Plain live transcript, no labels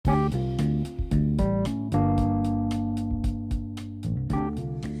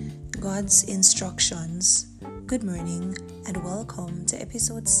God's instructions. Good morning and welcome to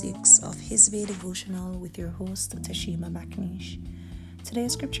episode 6 of His Way Devotional with your host Tashima McNeish.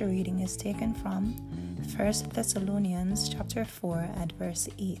 Today's scripture reading is taken from 1 Thessalonians chapter 4 and verse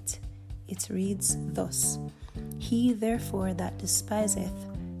 8. It reads thus: He therefore that despiseth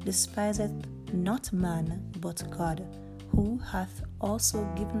not man but God, who hath also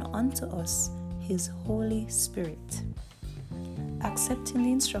given unto us his Holy Spirit. Accepting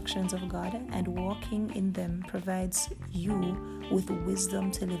the instructions of God and walking in them provides you with wisdom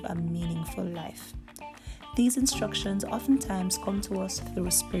to live a meaningful life. These instructions oftentimes come to us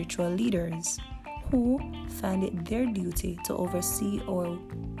through spiritual leaders who find it their duty to oversee our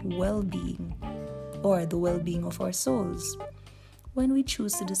well-being or the well-being of our souls. When we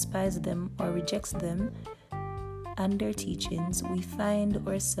choose to despise them or reject them and their teachings, we find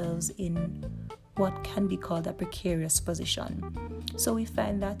ourselves in what can be called a precarious position. So we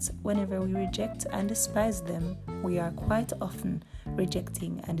find that whenever we reject and despise them, we are quite often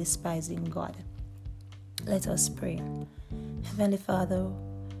rejecting and despising God. Let us pray. Heavenly Father,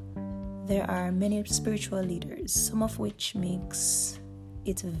 there are many spiritual leaders, some of which makes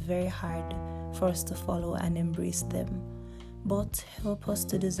it very hard for us to follow and embrace them. But help us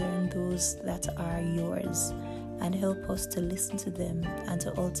to discern those that are yours, and help us to listen to them and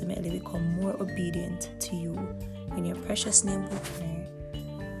to ultimately become more obedient to you. In your precious name we pray.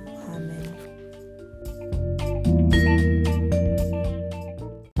 Amen.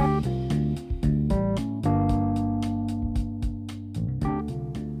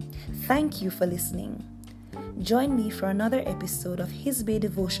 Thank you for listening. Join me for another episode of His Way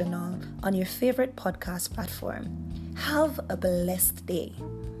Devotional on your favorite podcast platform. Have a blessed day.